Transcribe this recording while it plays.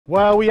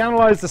Well, we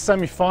analysed the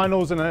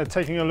semi-finals and are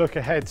taking a look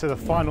ahead to the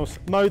finals.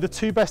 Mo, the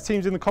two best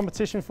teams in the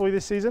competition for you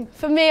this season?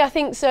 For me, I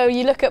think so.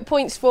 You look at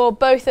points for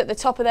both at the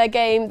top of their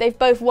game. They've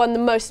both won the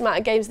most amount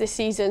of games this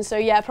season. So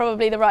yeah,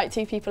 probably the right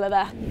two people are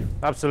there.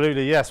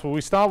 Absolutely, yes. Well,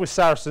 we start with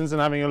Saracens and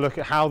having a look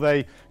at how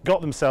they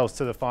got themselves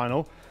to the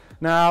final.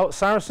 Now,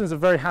 Saracens are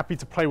very happy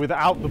to play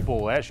without the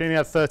ball. They actually only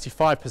had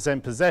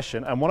 35%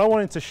 possession. And what I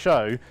wanted to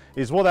show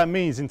is what that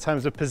means in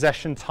terms of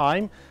possession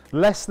time.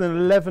 Less than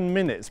 11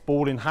 minutes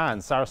ball in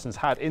hand Saracens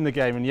had in the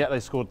game, and yet they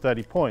scored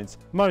 30 points.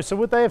 Mo, so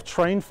would they have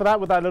trained for that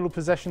with that little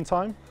possession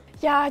time?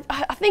 Yeah,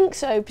 I think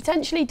so.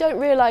 Potentially don't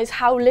realise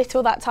how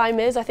little that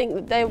time is. I think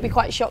that they'll be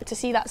quite shocked to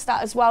see that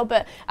stat as well.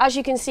 But as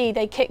you can see,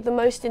 they kick the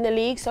most in the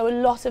league. So a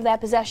lot of their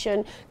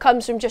possession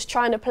comes from just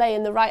trying to play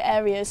in the right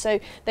areas. So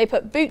they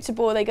put boot to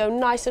ball, they go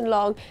nice and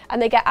long,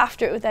 and they get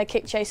after it with their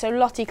kick chase. So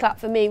Lottie Clapp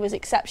for me was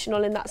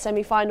exceptional in that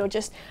semi-final.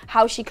 Just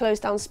how she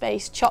closed down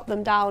space, chopped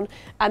them down,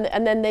 and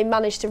then they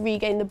managed to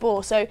regain the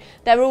ball. So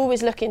they're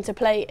always looking to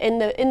play in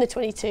the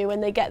 22.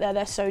 When they get there,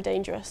 they're so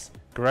dangerous.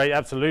 Great,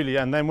 absolutely.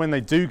 And then when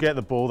they do get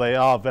the ball, they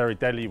are very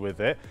deadly with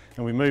it.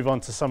 And we move on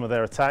to some of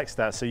their attack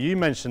stats. So you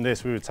mentioned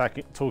this, we were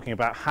talking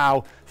about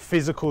how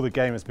physical the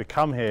game has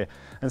become here.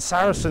 And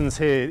Saracens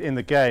here in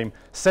the game,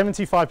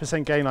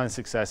 75% gain line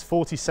success,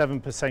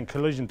 47%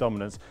 collision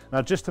dominance.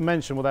 Now, just to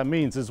mention what that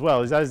means as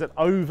well, is that is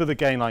over the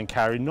gain line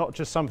carry, not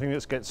just something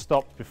that gets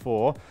stopped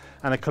before.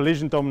 And a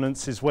collision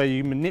dominance is where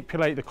you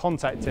manipulate the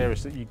contact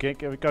areas that you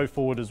go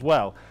forward as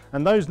well.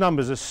 And those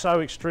numbers are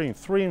so extreme,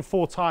 3 and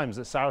 4 times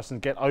that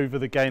Saracens get over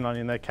the gain line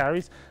in their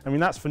carries. I mean,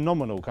 that's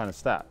phenomenal kind of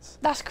stats.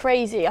 That's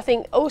crazy. I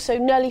think also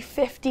nearly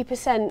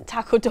 50%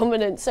 tackle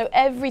dominance. So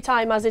every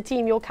time as a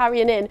team you're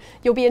carrying in,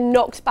 you're being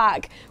knocked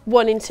back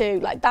 1 and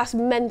 2. Like, that's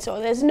mental.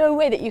 There's no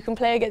way that you can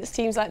play against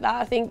teams like that.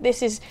 I think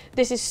this is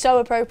so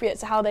appropriate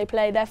to how they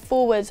play. Their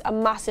forwards are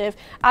massive.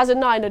 As a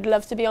 9, I'd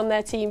love to be on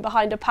their team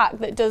behind a pack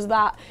that does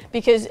that,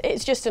 because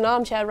it's just an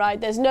armchair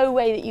ride. There's no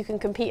way that you can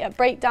compete at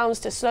breakdowns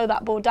to slow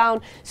that ball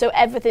down. So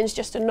everything's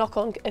just a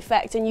knock-on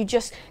effect, and you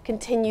just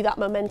continue that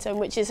momentum,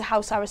 which is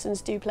how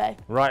Saracens do play.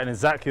 Right, and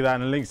exactly that,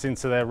 and it links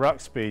into their ruck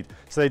speed.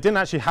 So they didn't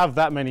actually have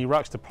that many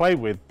rucks to play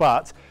with,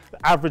 but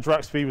the average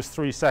ruck speed was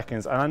 3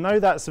 seconds. And I know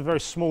that's a very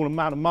small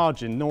amount of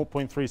margin,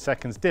 0.3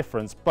 seconds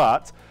difference,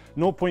 but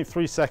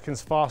 0.3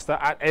 seconds faster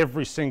at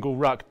every single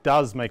ruck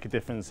does make a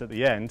difference at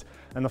the end.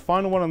 And the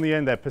final one on the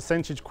end there,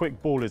 percentage quick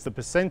ball, is the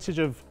percentage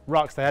of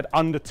rucks they had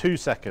under 2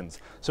 seconds.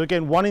 So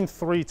again, 1 in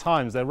 3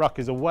 times their ruck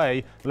is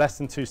away less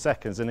than 2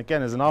 seconds. And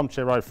again, as an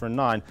armchair ride for a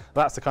 9,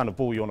 that's the kind of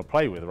ball you want to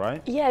play with,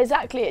 right? Yeah,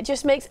 exactly. It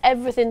just makes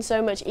everything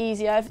so much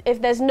easier.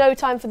 If there's no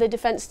time for the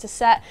defence to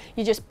set,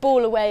 you just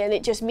ball away, and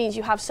it just means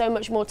you have so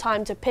much more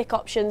time to pick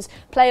options,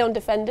 play on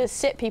defenders,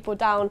 sit people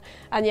down,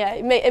 and yeah,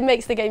 it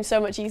makes the game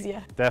so much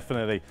easier.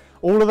 Definitely.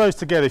 All of those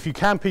together, if you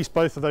can piece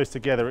both of those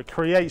together, it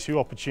creates you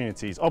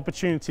opportunities.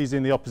 Opportunities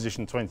in the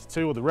opposition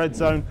 22 or the red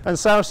zone. And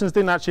Saracens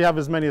didn't actually have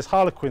as many as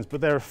Harlequins, but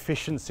their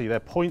efficiency,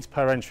 their points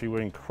per entry were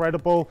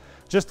incredible.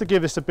 Just to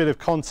give this a bit of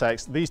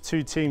context, these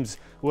two teams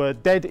were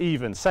dead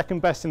even,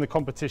 second best in the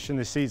competition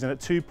this season at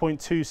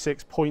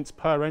 2.26 points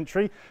per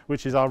entry,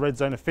 which is our red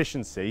zone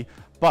efficiency.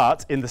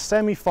 But in the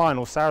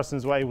semi-final,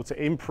 Saracens were able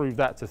to improve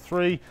that to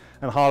 3,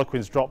 and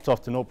Harlequins dropped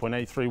off to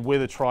 0.83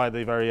 with a try at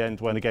the very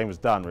end when the game was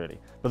done, really.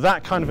 But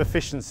that kind of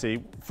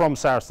efficiency from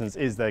Saracens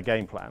is their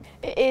game plan.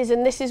 It is,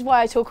 and this is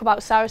why I talk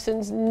about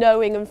Saracens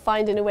knowing and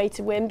finding a way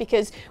to win,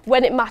 because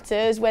when it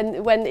matters,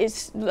 when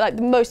it's like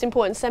the most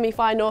important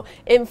semi-final,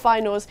 in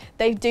finals,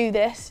 they do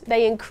this,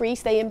 they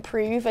increase, they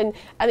improve, and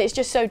it's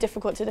just so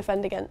difficult to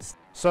defend against.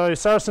 So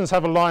Saracens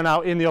have a line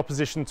out in the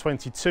opposition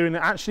 22, and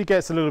it actually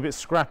gets a little bit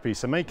scrappy.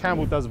 So May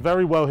Campbell does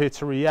very well here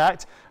to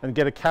react and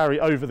get a carry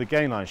over the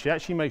gain line. She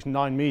actually makes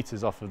 9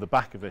 metres off of the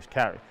back of this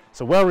carry.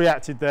 So well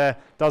reacted there,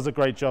 does a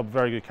great job,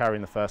 very good carry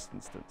in the first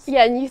instance.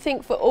 Yeah, and you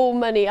think for all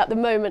money at the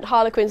moment,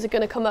 Harlequins are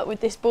going to come up with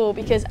this ball,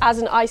 because as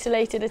an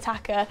isolated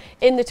attacker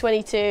in the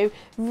 22,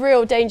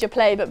 real danger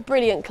play, but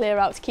brilliant clear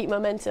out to keep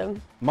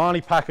momentum.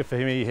 Marnie Packer for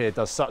me here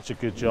does such a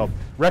good job.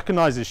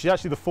 Recognises she's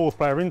actually the 4th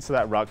player into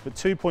that ruck, but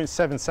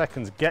 2.7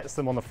 seconds gets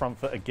them on the front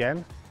foot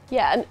again.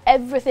 Yeah, and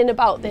everything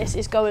about this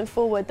is going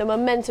forward, the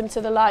momentum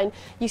to the line.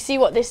 You see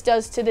what this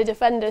does to the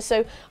defenders.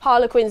 So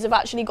Harlequins have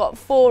actually got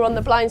 4 on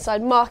the blind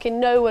side, marking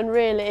no one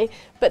really,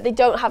 but they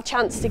don't have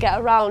chance to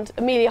get around.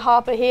 Amelia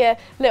Harper here,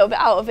 a little bit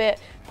out of it.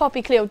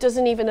 Poppy Cleo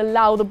doesn't even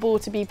allow the ball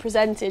to be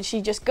presented.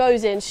 She just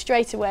goes in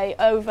straight away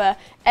over.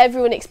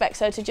 Everyone expects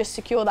her to just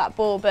secure that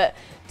ball, but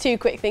too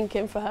quick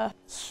thinking for her.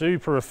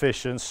 Super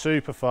efficient,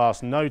 super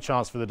fast, no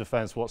chance for the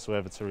defence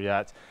whatsoever to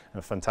react, and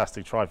a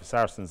fantastic try for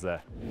Saracens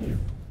there.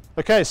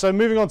 Okay, so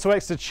moving on to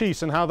Exeter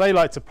Chiefs and how they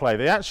like to play.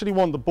 They actually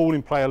want the ball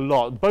in play a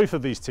lot. Both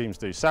of these teams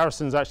do.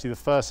 Saracens actually the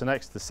first and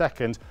Exeter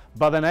second,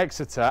 but then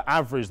Exeter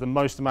averaged the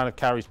most amount of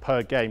carries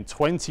per game,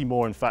 20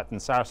 more in fact than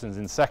Saracens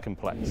in second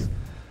place.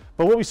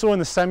 But what we saw in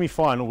the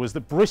semi-final was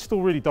that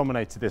Bristol really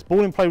dominated this.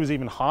 Ball in play was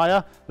even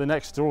higher than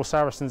Exeter or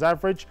Saracens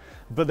average,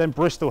 but then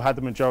Bristol had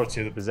the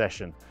majority of the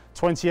possession.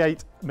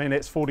 28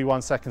 minutes,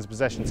 41 seconds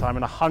possession time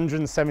and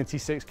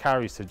 176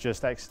 carries to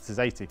just Exeter's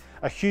 80.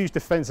 A huge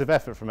defensive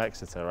effort from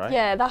Exeter, right?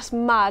 Yeah, that's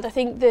mad. I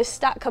think the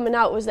stat coming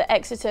out was that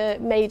Exeter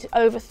made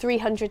over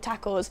 300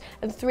 tackles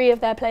and 3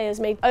 of their players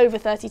made over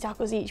 30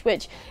 tackles each,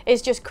 which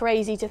is just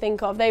crazy to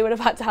think of. They would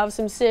have had to have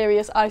some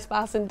serious ice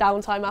baths and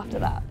downtime after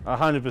that.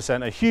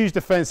 100%. A huge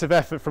defensive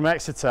effort from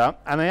Exeter,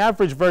 and they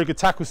average very good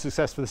tackle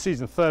success for the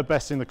season, 3rd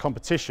best in the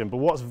competition. But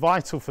what's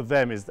vital for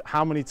them is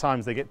how many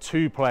times they get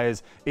 2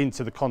 players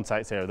into the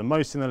contact area. The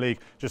most in the league,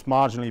 just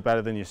marginally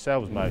better than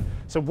yourselves, Mo.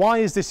 So why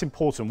is this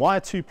important? Why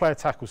are 2-player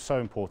tackles so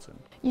important?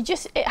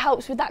 It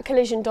helps with that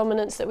collision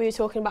dominance that we were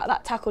talking about,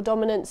 that tackle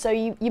dominance. So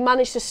you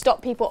manage to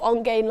stop people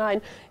on gain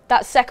line.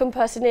 That second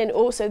person in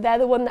also, they're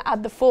the one that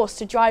add the force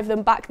to drive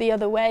them back the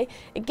other way.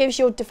 It gives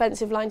your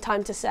defensive line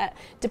time to set.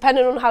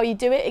 Depending on how you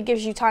do it, it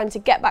gives you time to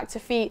get back to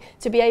feet,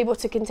 to be able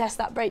to contest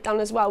that breakdown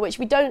as well, which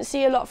we don't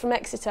see a lot from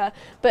Exeter,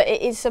 but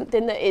it is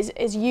something that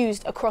is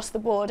used across the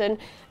board. And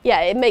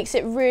yeah, it makes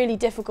it really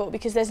difficult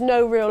because there's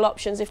no real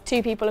options if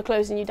 2 people are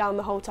closing you down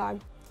the whole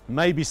time.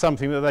 Maybe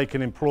something that they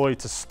can employ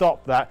to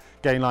stop that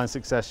gain line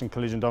success and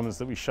collision dominance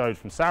that we showed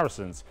from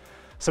Saracens.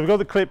 So we've got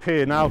the clip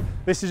here. Now,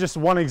 this is just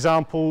one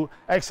example.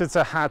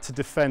 Exeter had to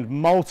defend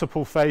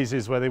multiple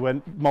phases where they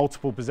went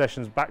multiple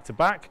possessions back to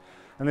back.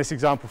 And this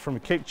example from a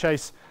kick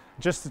chase,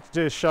 just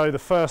to show the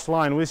first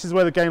line, well, this is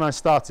where the gain line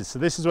started. So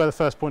this is where the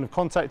first point of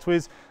contact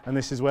was, and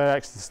this is where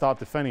Exeter start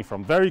defending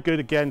from. Very good,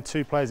 again,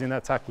 2 players in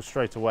that tackle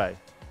straight away.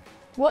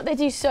 What they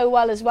do so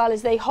well as well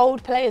is they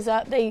hold players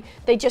up, they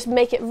just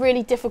make it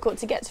really difficult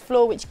to get to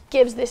floor, which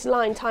gives this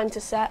line time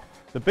to set.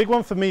 The big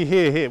one for me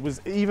here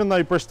was, even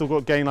though Bristol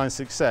got gain line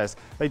success,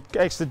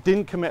 Exeter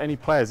didn't commit any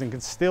players and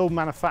can still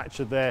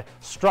manufacture their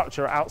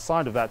structure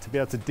outside of that to be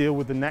able to deal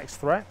with the next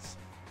threats.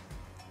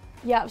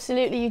 Yeah,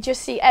 absolutely. You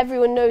just see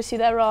everyone knows who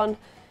they're on.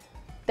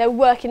 They're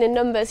working in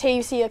numbers. Here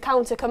you see a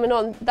counter coming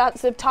on.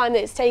 That's the time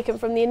that it's taken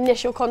from the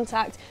initial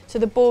contact to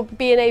the ball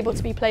being able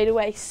to be played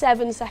away,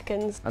 7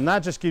 seconds. And that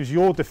just gives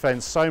your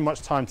defence so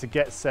much time to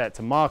get set,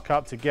 to mark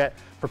up, to get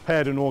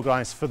prepared and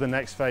organised for the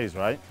next phase,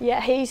 right?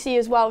 Yeah, here you see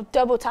as well,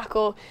 double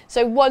tackle.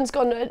 So one's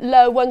gone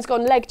low, one's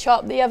gone leg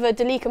chop. The other,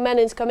 Dalika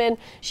Menin's come in.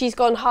 She's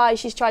gone high.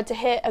 She's tried to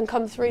hit and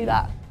come through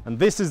that. And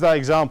this is that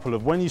example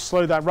of when you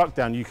slow that ruck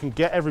down, you can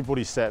get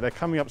everybody set. They're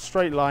coming up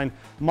straight line,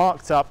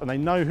 marked up, and they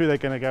know who they're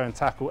going to go and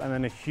tackle, and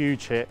then a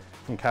huge hit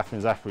from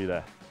Catherine Zachary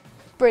there.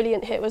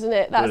 Brilliant hit, wasn't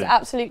it? That was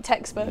absolute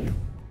textbook.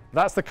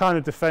 That's the kind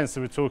of defence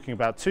that we're talking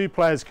about. 2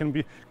 players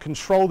can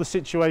control the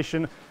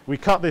situation. We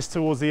cut this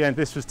towards the end.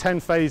 This was 10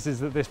 phases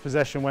that this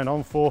possession went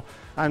on for,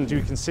 and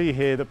you can see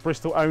here that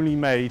Bristol only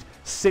made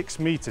 6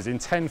 metres in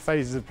 10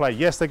 phases of play.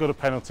 Yes, they got a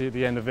penalty at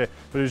the end of it,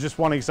 but it was just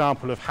one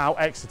example of how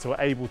Exeter were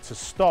able to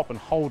stop and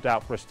hold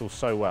out Bristol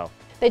so well.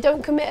 They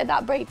don't commit at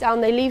that breakdown,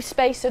 they leave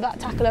space so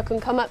that tackler can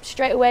come up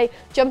straight away,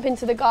 jump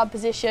into the guard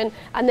position,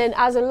 and then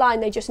as a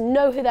line they just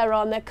know who they're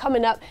on, they're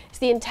coming up. It's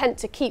the intent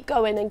to keep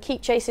going and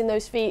keep chasing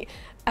those feet.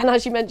 And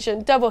as you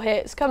mentioned, double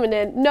hits coming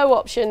in, no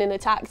option in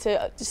attack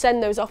to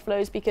send those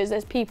offloads because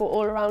there's people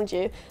all around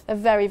you. They're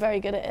very, very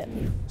good at it.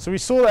 So we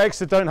saw that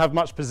Exeter don't have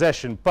much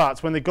possession,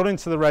 but when they got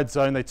into the red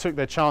zone, they took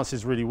their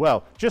chances really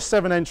well. Just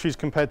 7 entries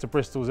compared to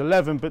Bristol's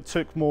 11, but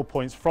took more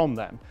points from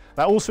them.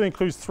 That also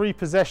includes 3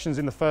 possessions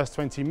in the first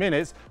 20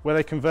 minutes where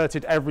they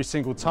converted every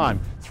single time.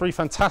 3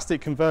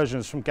 fantastic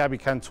conversions from Gabby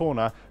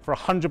Cantona for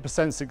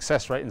 100%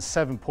 success rate and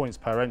 7 points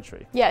per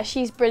entry. Yeah,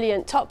 she's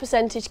brilliant. Top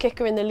percentage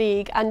kicker in the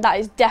league, and that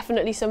is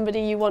definitely somebody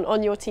you want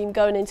on your team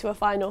going into a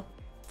final.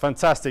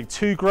 Fantastic.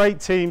 2 great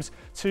teams,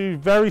 2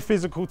 very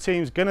physical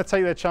teams, going to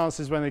take their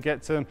chances when they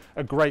get to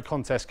a great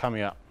contest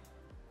coming up.